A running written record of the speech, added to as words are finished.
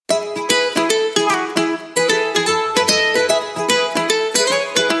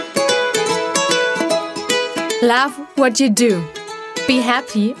Love what you do. Be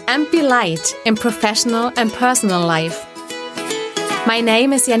happy and be light in professional and personal life. My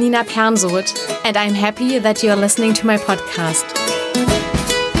name is Janina Pernsoth, and I'm happy that you're listening to my podcast.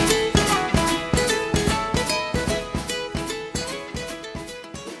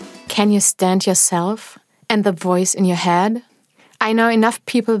 Can you stand yourself and the voice in your head? I know enough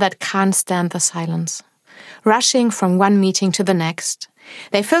people that can't stand the silence, rushing from one meeting to the next.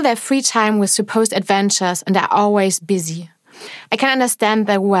 They fill their free time with supposed adventures and are always busy. I can understand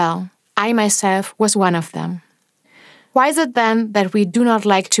that well. I myself was one of them. Why is it then that we do not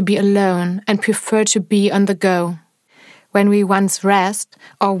like to be alone and prefer to be on the go? When we once rest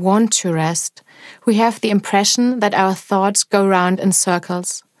or want to rest, we have the impression that our thoughts go round in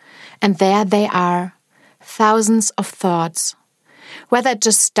circles. And there they are, thousands of thoughts. Whether it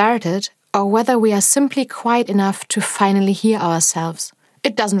just started or whether we are simply quiet enough to finally hear ourselves,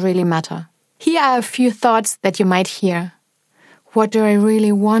 it doesn't really matter. Here are a few thoughts that you might hear. What do I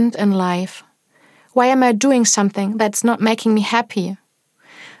really want in life? Why am I doing something that's not making me happy?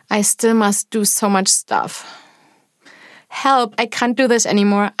 I still must do so much stuff. Help, I can't do this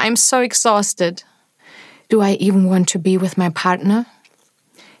anymore. I'm so exhausted. Do I even want to be with my partner?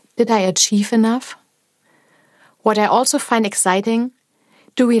 Did I achieve enough? What I also find exciting,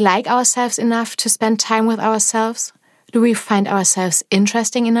 do we like ourselves enough to spend time with ourselves? Do we find ourselves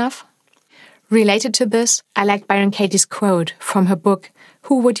interesting enough? Related to this, I like Byron Katie's quote from her book,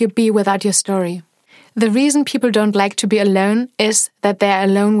 Who Would You Be Without Your Story? The reason people don't like to be alone is that they are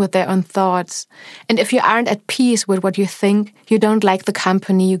alone with their own thoughts. And if you aren't at peace with what you think, you don't like the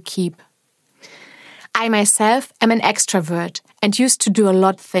company you keep. I myself am an extrovert and used to do a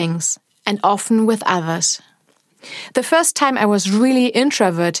lot of things, and often with others. The first time I was really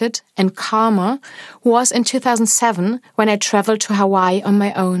introverted and calmer was in 2007 when I traveled to Hawaii on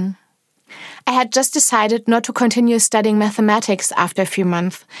my own. I had just decided not to continue studying mathematics after a few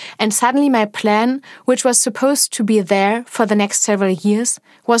months, and suddenly my plan, which was supposed to be there for the next several years,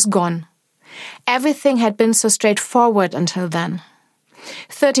 was gone. Everything had been so straightforward until then.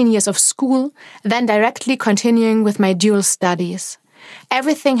 13 years of school, then directly continuing with my dual studies.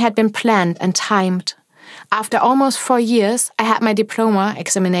 Everything had been planned and timed. After almost 4 years, I had my diploma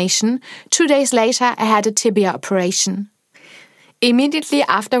examination. 2 days later, I had a tibia operation. Immediately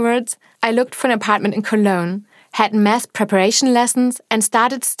afterwards, I looked for an apartment in Cologne, had math preparation lessons, and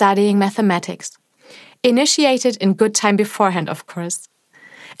started studying mathematics. Initiated in good time beforehand, of course.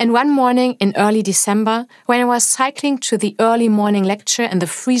 And one morning in early December, when I was cycling to the early morning lecture in the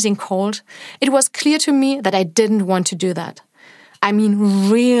freezing cold, it was clear to me that I didn't want to do that. I mean,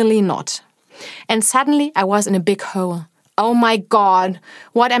 really not. And suddenly I was in a big hole. Oh my God,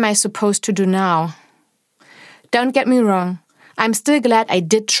 what am I supposed to do now? Don't get me wrong, I'm still glad I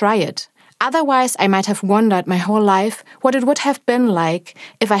did try it. Otherwise, I might have wondered my whole life what it would have been like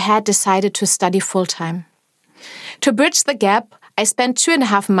if I had decided to study full-time. To bridge the gap, I spent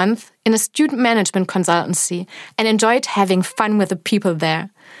 2.5 months in a student management consultancy and enjoyed having fun with the people there.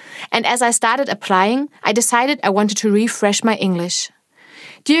 And as I started applying, I decided I wanted to refresh my English.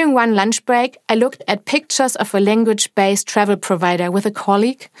 During one lunch break, I looked at pictures of a language-based travel provider with a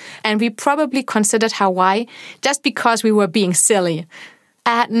colleague, and we probably considered Hawaii just because we were being silly.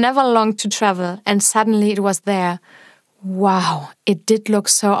 I had never longed to travel, and suddenly it was there. Wow, it did look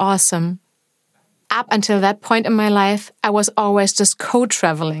so awesome. Up until that point in my life, I was always just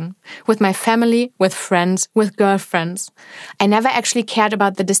co-traveling with my family, with friends, with girlfriends. I never actually cared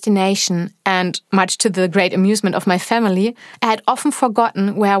about the destination, and much to the great amusement of my family, I had often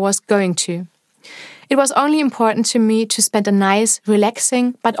forgotten where I was going to. It was only important to me to spend a nice,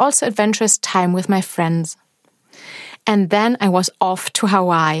 relaxing, but also adventurous time with my friends. And then I was off to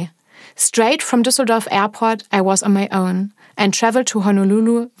Hawaii. Straight from Düsseldorf Airport, I was on my own and traveled to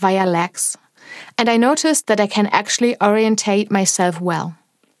Honolulu via LAX. And I noticed that I can actually orientate myself well.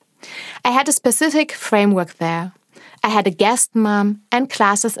 I had a specific framework there. I had a guest mom and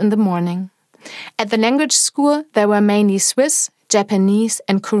classes in the morning. At the language school, there were mainly Swiss, Japanese,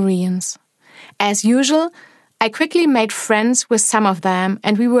 and Koreans. As usual, I quickly made friends with some of them,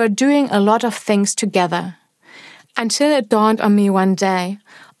 and we were doing a lot of things together. Until it dawned on me one day.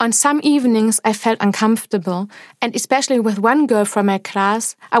 On some evenings, I felt uncomfortable, and especially with one girl from my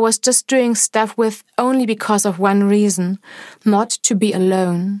class, I was just doing stuff with only because of one reason, not to be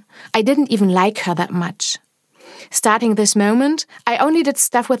alone. I didn't even like her that much. Starting this moment, I only did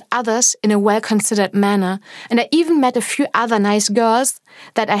stuff with others in a well-considered manner, and I even met a few other nice girls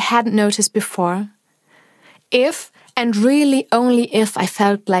that I hadn't noticed before. If, and really only if, I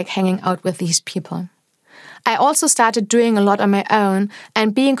felt like hanging out with these people. I also started doing a lot on my own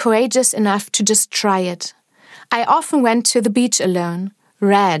and being courageous enough to just try it. I often went to the beach alone,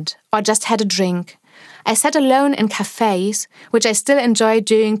 read, or just had a drink. I sat alone in cafes, which I still enjoy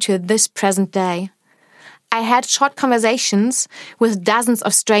doing to this present day. I had short conversations with dozens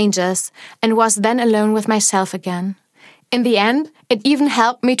of strangers and was then alone with myself again. In the end, it even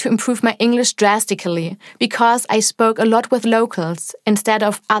helped me to improve my English drastically because I spoke a lot with locals instead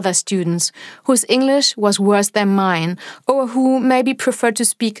of other students whose English was worse than mine or who maybe preferred to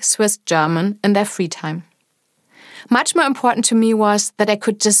speak Swiss German in their free time. Much more important to me was that I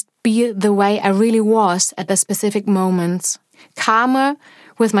could just be the way I really was at the specific moments, calmer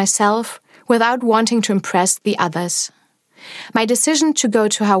with myself without wanting to impress the others. My decision to go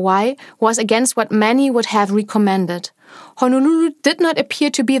to Hawaii was against what many would have recommended. Honolulu did not appear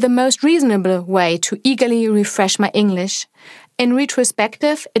to be the most reasonable way to eagerly refresh my English. In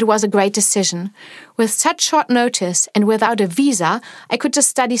retrospective, it was a great decision. With such short notice and without a visa, I could just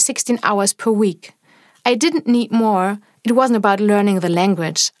study 16 hours per week. I didn't need more. It wasn't about learning the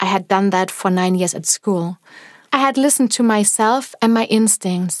language. I had done that for 9 years at school. I had listened to myself and my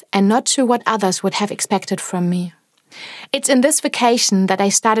instincts and not to what others would have expected from me. It's in this vacation that I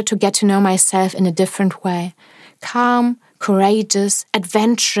started to get to know myself in a different way. Calm, courageous,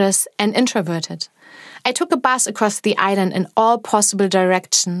 adventurous, and introverted. I took a bus across the island in all possible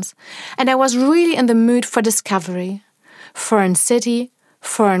directions, and I was really in the mood for discovery. Foreign city,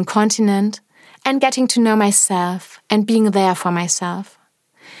 foreign continent, and getting to know myself and being there for myself.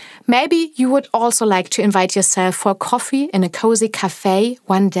 Maybe you would also like to invite yourself for coffee in a cozy cafe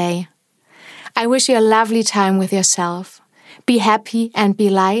one day. I wish you a lovely time with yourself. Be happy and be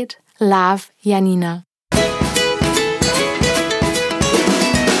light. Love, Janina.